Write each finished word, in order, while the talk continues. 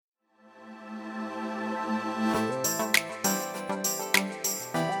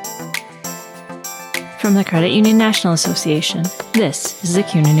From the Credit Union National Association, this is the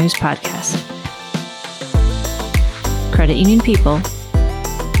CUNA News Podcast. Credit union people,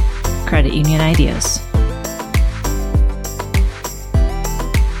 credit union ideas.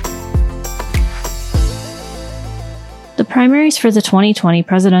 The primaries for the 2020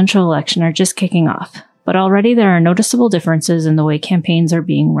 presidential election are just kicking off, but already there are noticeable differences in the way campaigns are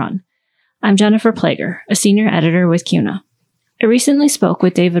being run. I'm Jennifer Plager, a senior editor with CUNA. I recently spoke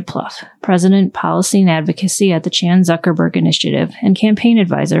with David Plouffe, President Policy and Advocacy at the Chan Zuckerberg Initiative and campaign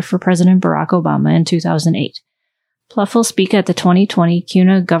advisor for President Barack Obama in 2008. Plouffe will speak at the 2020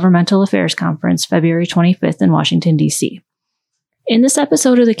 CUNA Governmental Affairs Conference February 25th in Washington, D.C. In this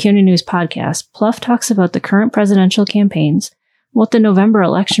episode of the CUNA News Podcast, Plouffe talks about the current presidential campaigns, what the November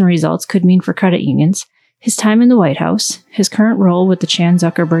election results could mean for credit unions, his time in the White House, his current role with the Chan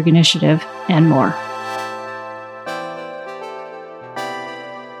Zuckerberg Initiative, and more.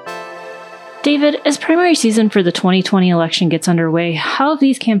 David, as primary season for the 2020 election gets underway, how have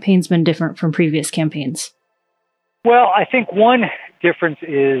these campaigns been different from previous campaigns? Well, I think one difference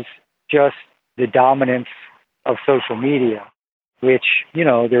is just the dominance of social media, which,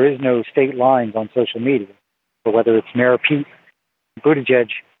 there is no state lines on social media. So whether it's Mayor Pete Buttigieg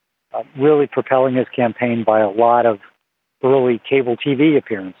really propelling his campaign by a lot of early cable TV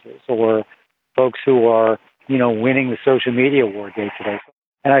appearances, or folks who are, winning the social media award day today.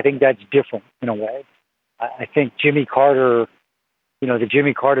 And I think that's different in a way. I think Jimmy Carter, the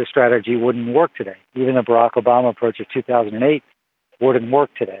Jimmy Carter strategy wouldn't work today. Even the Barack Obama approach of 2008 wouldn't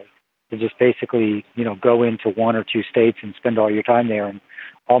work today. To just basically, go into one or two states and spend all your time there, and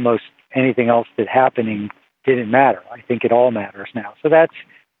almost anything else that's happening didn't matter. I think it all matters now. So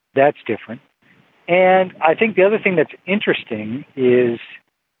that's different. And I think the other thing that's interesting is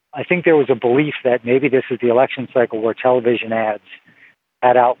I think there was a belief that maybe this is the election cycle where television ads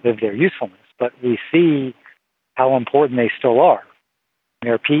had outlived their usefulness, but we see how important they still are.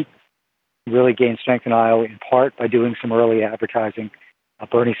 Mayor Pete really gained strength in Iowa in part by doing some early advertising.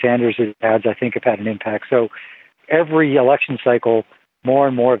 Bernie Sanders' ads, I think, have had an impact. So every election cycle, more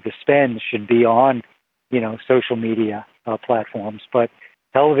and more of the spend should be on, social media platforms. But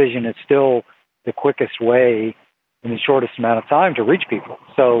television is still the quickest way in the shortest amount of time to reach people.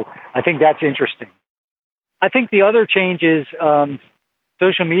 So I think that's interesting. I think the other change is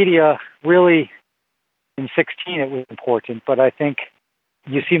social media really, in 2016, it was important, but I think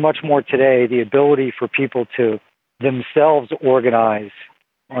you see much more today the ability for people to themselves organize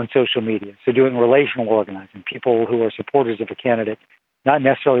on social media. So doing relational organizing, people who are supporters of a candidate, not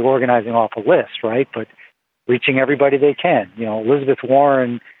necessarily organizing off a list, right, but reaching everybody they can. Elizabeth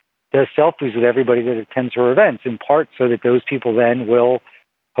Warren does selfies with everybody that attends her events, in part so that those people then will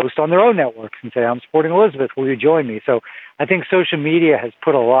post on their own networks and say, I'm supporting Elizabeth, will you join me? So I think social media has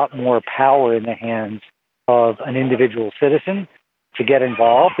put a lot more power in the hands of an individual citizen to get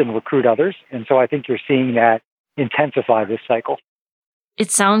involved and recruit others. And so I think you're seeing that intensify this cycle.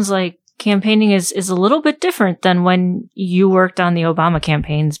 It sounds like campaigning is a little bit different than when you worked on the Obama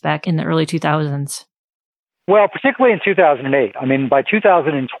campaigns back in the early 2000s. Well, particularly in 2008. I mean, by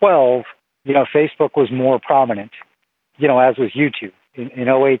 2012, Facebook was more prominent, as was YouTube. In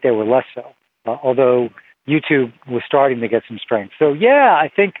 2008, they were less so, although YouTube was starting to get some strength. So, yeah, I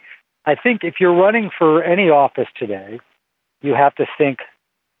think if you're running for any office today, you have to think,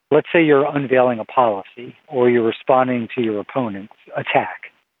 let's say you're unveiling a policy or you're responding to your opponent's attack,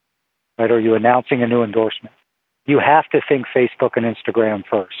 right, or you're announcing a new endorsement. You have to think Facebook and Instagram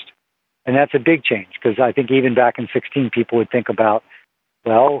first. And that's a big change because I think even back in 2016, people would think about,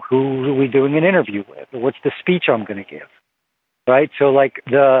 well, who are we doing an interview with? Or what's the speech I'm going to give? Right? So like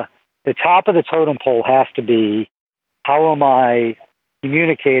the top of the totem pole has to be, how am I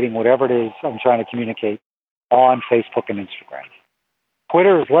communicating whatever it is I'm trying to communicate on Facebook and Instagram?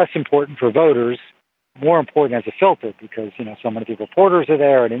 Twitter is less important for voters, more important as a filter because, so many people, reporters are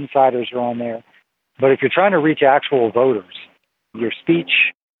there and insiders are on there. But if you're trying to reach actual voters, your speech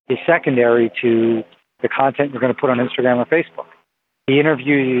is secondary to the content you're going to put on Instagram or Facebook. The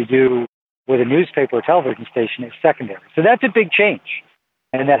interview you do with a newspaper or television station is secondary. So that's a big change.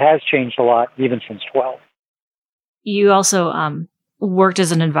 And that has changed a lot even since 2012. You also worked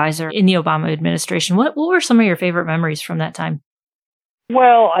as an advisor in the Obama administration. What were some of your favorite memories from that time?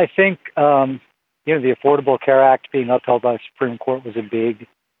 Well, I think, the Affordable Care Act being upheld by the Supreme Court was a big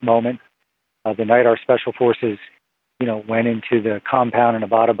moment. The night our special forces, went into the compound in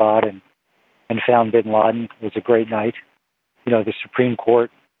Abbottabad and found bin Laden was a great night. The Supreme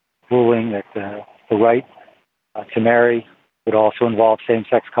Court ruling that the right to marry would also involve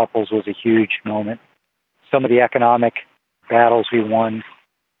same-sex couples was a huge moment. Some of the economic battles we won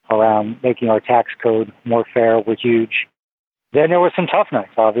around making our tax code more fair were huge. Then there were some tough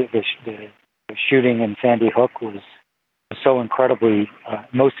nights. Obviously, the shooting in Sandy Hook was so incredibly,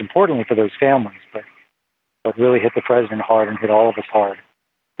 most importantly for those families, but really hit the president hard and hit all of us hard.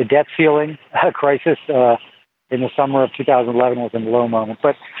 The debt ceiling crisis in the summer of 2011 was a low moment.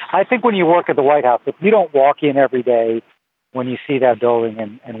 But I think when you work at the White House, if you don't walk in every day when you see that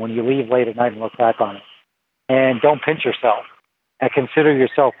building and when you leave late at night and look back on it, and don't pinch yourself and consider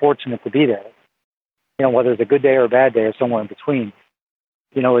yourself fortunate to be there, whether it's a good day or a bad day or somewhere in between,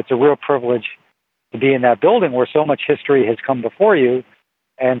 it's a real privilege to be in that building where so much history has come before you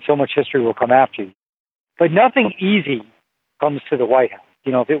and so much history will come after you. But nothing easy comes to the White House.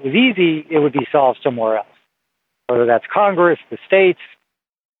 If it was easy, it would be solved somewhere else, whether that's Congress, the states.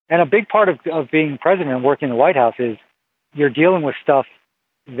 And a big part of being president and working in the White House is you're dealing with stuff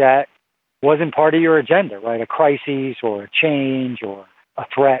that wasn't part of your agenda, right? A crisis or a change or a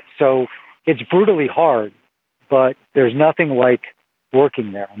threat. So it's brutally hard, but there's nothing like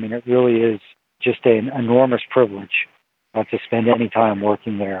working there. I mean, it really is just an enormous privilege to spend any time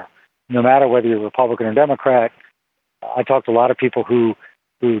working there, no matter whether you're Republican or Democrat. I talked to a lot of people who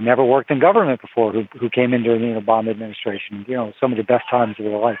never worked in government before, who came in during the Obama administration, some of the best times of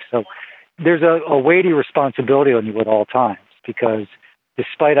their life. So there's a weighty responsibility on you at all times, because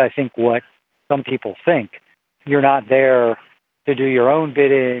despite, I think, what some people think, you're not there to do your own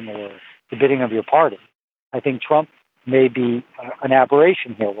bidding or the bidding of your party. I think Trump may be an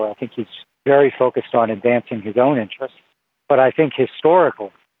aberration here, where I think he's very focused on advancing his own interests. But I think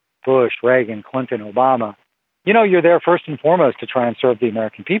historical, Bush, Reagan, Clinton, Obama, you're there first and foremost to try and serve the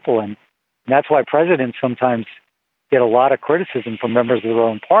American people. And that's why presidents sometimes get a lot of criticism from members of their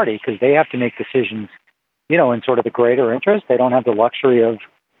own party, because they have to make decisions, in sort of the greater interest. They don't have the luxury of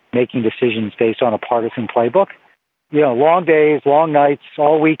making decisions based on a partisan playbook. Long days, long nights,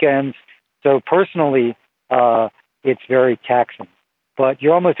 all weekends. So personally, it's very taxing. But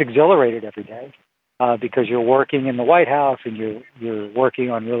you're almost exhilarated every day because you're working in the White House and you're working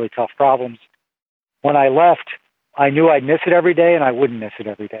on really tough problems. When I left, I knew I'd miss it every day, and I wouldn't miss it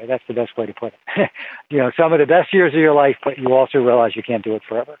every day. That's the best way to put it. Some of the best years of your life, but you also realize you can't do it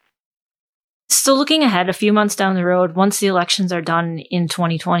forever. So looking ahead a few months down the road, once the elections are done in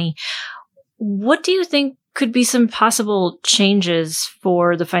 2020, what do you think could be some possible changes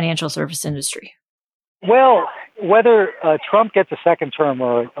for the financial service industry? Well, whether Trump gets a second term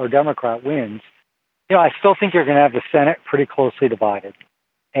or Democrat wins, I still think you're going to have the Senate pretty closely divided.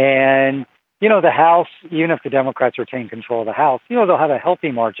 And the House, even if the Democrats retain control of the House, they'll have a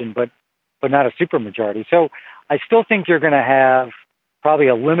healthy margin, but not a supermajority. So I still think you're going to have probably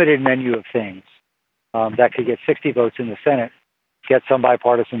a limited menu of things that could get 60 votes in the Senate, get some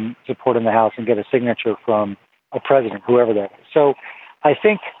bipartisan support in the House, and get a signature from a president, whoever that is. So I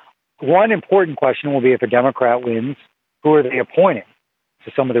think one important question will be, if a Democrat wins, who are they appointing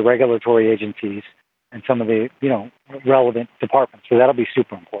to some of the regulatory agencies and some of the, relevant departments? So that'll be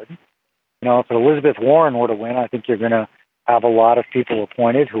super important. If Elizabeth Warren were to win, I think you're going to have a lot of people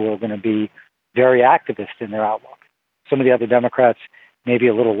appointed who are going to be very activist in their outlook. Some of the other Democrats, maybe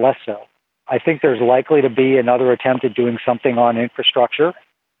a little less so. I think there's likely to be another attempt at doing something on infrastructure.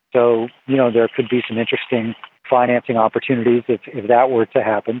 So, there could be some interesting financing opportunities if that were to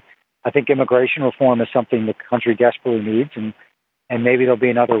happen. I think immigration reform is something the country desperately needs, and maybe there'll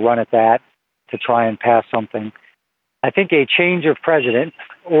be another run at that to try and pass something. I think a change of president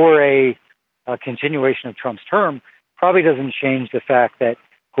or a continuation of Trump's term probably doesn't change the fact that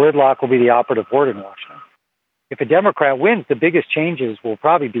gridlock will be the operative word in Washington. If a Democrat wins, the biggest changes will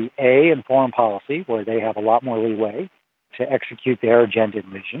probably be in foreign policy, where they have a lot more leeway to execute their agenda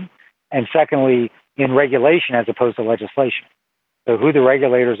and vision, and secondly, in regulation as opposed to legislation. So who the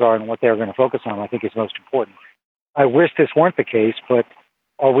regulators are and what they're going to focus on, I think, is most important. I wish this weren't the case, but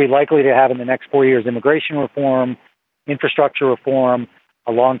are we likely to have in the next 4 years immigration reform, infrastructure reform,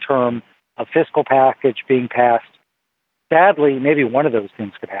 a long-term fiscal package being passed? Sadly, maybe one of those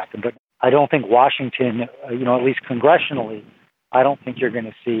things could happen, but I don't think Washington, at least congressionally, I don't think you're going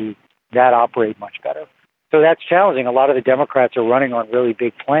to see that operate much better. So that's challenging. A lot of the Democrats are running on really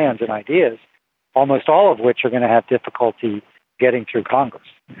big plans and ideas, almost all of which are going to have difficulty getting through Congress.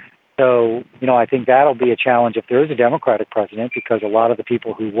 So, I think that'll be a challenge if there is a Democratic president, because a lot of the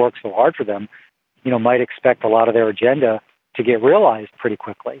people who work so hard for them, might expect a lot of their agenda to get realized pretty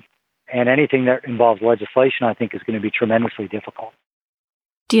quickly. And anything that involves legislation, I think, is going to be tremendously difficult.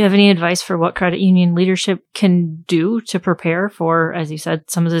 Do you have any advice for what credit union leadership can do to prepare for, as you said,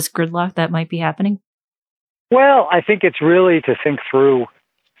 some of this gridlock that might be happening? Well, I think it's really to think through,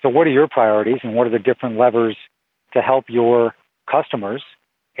 so what are your priorities and what are the different levers to help your customers?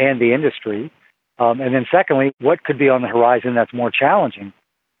 and the industry? And then secondly, what could be on the horizon that's more challenging,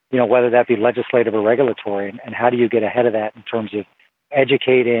 whether that be legislative or regulatory, and how do you get ahead of that in terms of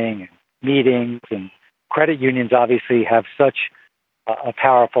educating and meetings? And credit unions obviously have such a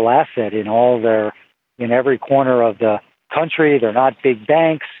powerful asset in every corner of the country. They're not big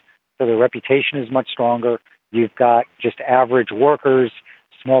banks, so their reputation is much stronger. You've got just average workers,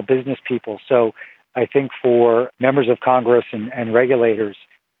 small business people. So I think for members of Congress and regulators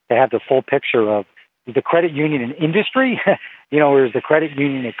to have the full picture of the credit union and industry, or is the credit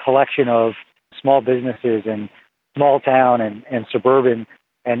union a collection of small businesses and small town and suburban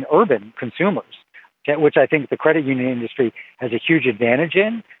and urban consumers, which I think the credit union industry has a huge advantage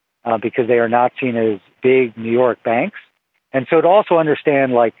in because they are not seen as big New York banks. And so to also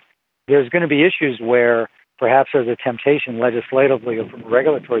understand, there's going to be issues where perhaps there's a temptation legislatively or from a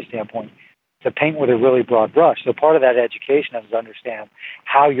regulatory standpoint to paint with a really broad brush. So part of that education is to understand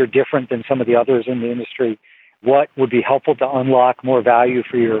how you're different than some of the others in the industry, what would be helpful to unlock more value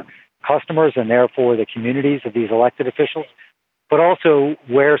for your customers and therefore the communities of these elected officials, but also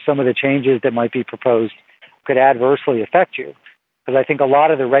where some of the changes that might be proposed could adversely affect you. Because I think a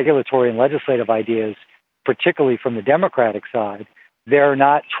lot of the regulatory and legislative ideas, particularly from the Democratic side, they're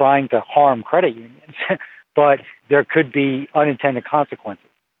not trying to harm credit unions, but there could be unintended consequences.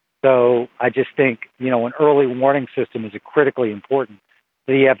 So I just think, an early warning system is critically important.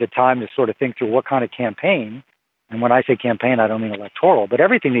 So you have the time to sort of think through what kind of campaign, and when I say campaign, I don't mean electoral, but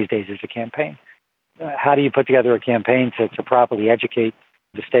everything these days is a campaign. How do you put together a campaign to properly educate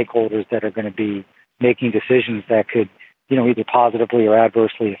the stakeholders that are going to be making decisions that could, either positively or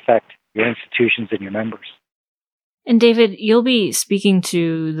adversely affect your institutions and your members? And David, you'll be speaking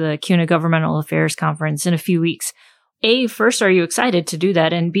to the CUNA Governmental Affairs Conference in a few weeks. A, first, are you excited to do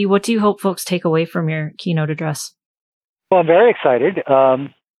that? And B, what do you hope folks take away from your keynote address? Well, I'm very excited.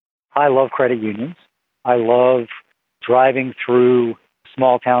 I love credit unions. I love driving through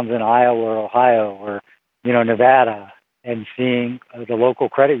small towns in Iowa or Ohio or, Nevada and seeing the local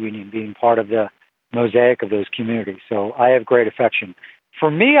credit union being part of the mosaic of those communities. So I have great affection. For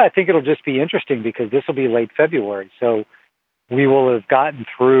me, I think it'll just be interesting because this will be late February. So we will have gotten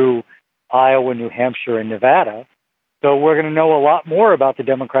through Iowa, New Hampshire, and Nevada. So we're going to know a lot more about the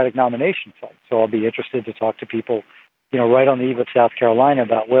Democratic nomination fight. So I'll be interested to talk to people, right on the eve of South Carolina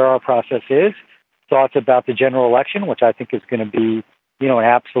about where our process is, thoughts about the general election, which I think is going to be, an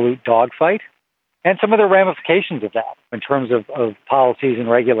absolute dogfight, and some of the ramifications of that in terms of policies and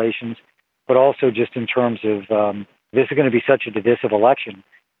regulations, but also just in terms of this is going to be such a divisive election.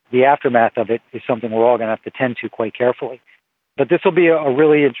 The aftermath of it is something we're all going to have to tend to quite carefully. But this will be a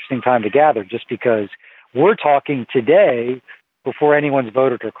really interesting time to gather just because we're talking today before anyone's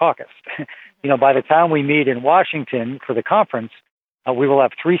voted or caucused. By the time we meet in Washington for the conference, we will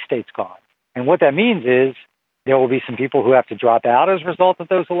have 3 states gone. And what that means is there will be some people who have to drop out as a result of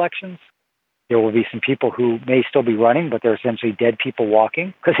those elections. There will be some people who may still be running, but they're essentially dead people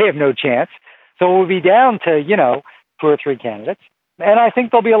walking because they have no chance. So we'll be down to, 2 or 3 candidates. And I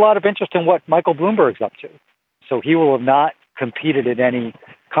think there'll be a lot of interest in what Michael Bloomberg's up to. So he will have not competed in any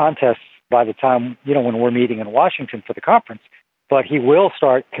contests by the time, when we're meeting in Washington for the conference, but he will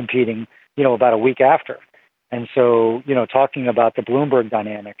start competing, about a week after. And so, talking about the Bloomberg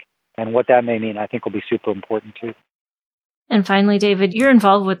dynamic and what that may mean, I think will be super important too. And finally, David, you're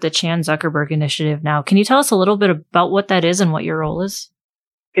involved with the Chan Zuckerberg Initiative now. Can you tell us a little bit about what that is and what your role is?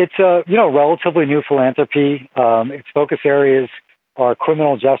 It's a, relatively new philanthropy. Its focus areas are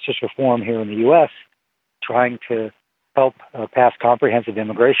criminal justice reform here in the U.S., trying to help pass comprehensive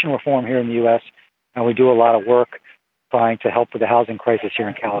immigration reform here in the U.S., and we do a lot of work trying to help with the housing crisis here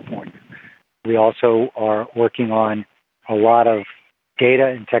in California. We also are working on a lot of data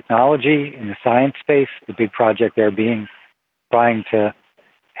and technology in the science space, the big project there being trying to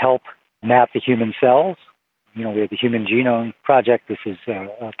help map the human cells. We have the Human Genome Project. This is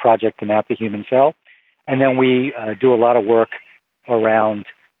a project to map the human cell. And then we do a lot of work around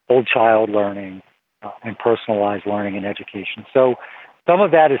old child learning and personalized learning and education. So some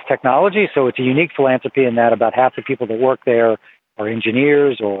of that is technology. So it's a unique philanthropy in that about half the people that work there are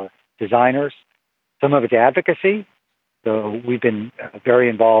engineers or designers. Some of it's advocacy. So we've been very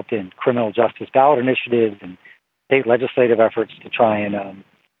involved in criminal justice ballot initiatives and state legislative efforts to try and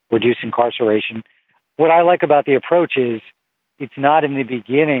reduce incarceration. What I like about the approach is it's not in the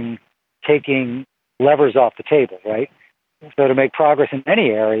beginning taking levers off the table, right? So to make progress in any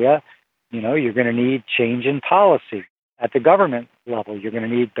area, you're going to need change in policy at the government level. You're going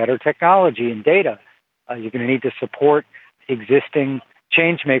to need better technology and data. You're going to need to support existing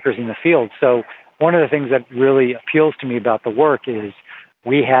change makers in the field. So one of the things that really appeals to me about the work is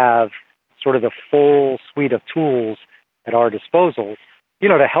we have sort of the full suite of tools at our disposal,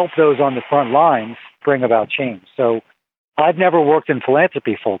 to help those on the front lines bring about change. So I've never worked in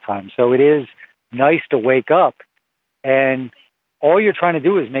philanthropy full time, so it is nice to wake up and all you're trying to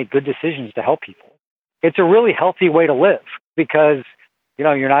do is make good decisions to help people. It's a really healthy way to live because,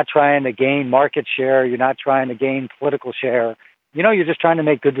 you're not trying to gain market share. You're not trying to gain political share. You're just trying to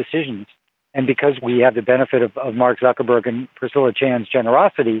make good decisions. And because we have the benefit of Mark Zuckerberg and Priscilla Chan's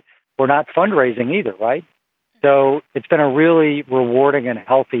generosity, we're not fundraising either, right? So it's been a really rewarding and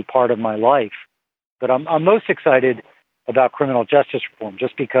healthy part of my life. But I'm most excited about criminal justice reform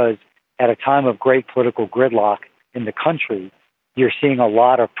just because at a time of great political gridlock in the country, you're seeing a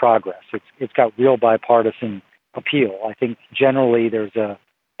lot of progress. It's got real bipartisan appeal. I think generally there's a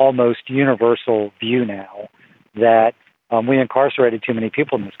almost universal view now that we incarcerated too many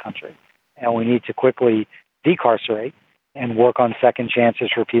people in this country, and we need to quickly decarcerate and work on second chances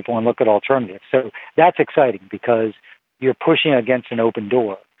for people and look at alternatives. So that's exciting because you're pushing against an open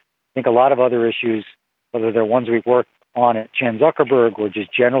door. I think a lot of other issues, whether they're ones we've worked on at Chan Zuckerberg or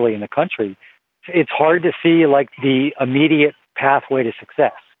just generally in the country, it's hard to see like the immediate pathway to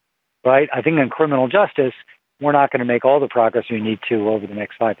success, right? I think in criminal justice, we're not going to make all the progress we need to over the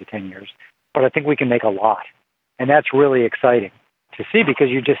next 5 to 10 years, but I think we can make a lot. And that's really exciting to see because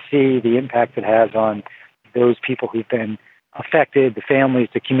you just see the impact it has on those people who've been affected, the families,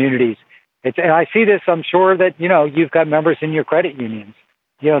 the communities. And I see this, I'm sure that, you've got members in your credit unions,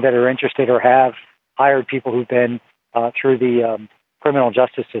 that are interested or have hired people who've been through the criminal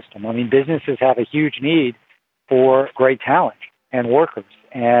justice system. I mean, businesses have a huge need for great talent and workers.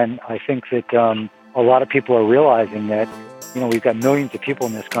 And I think that a lot of people are realizing that, we've got millions of people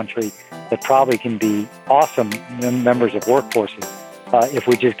in this country that probably can be awesome members of workforces if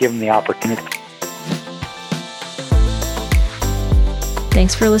we just give them the opportunity.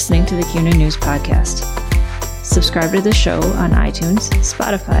 Thanks for listening to the CUNA News Podcast. Subscribe to the show on iTunes,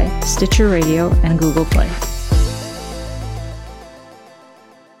 Spotify, Stitcher Radio, and Google Play.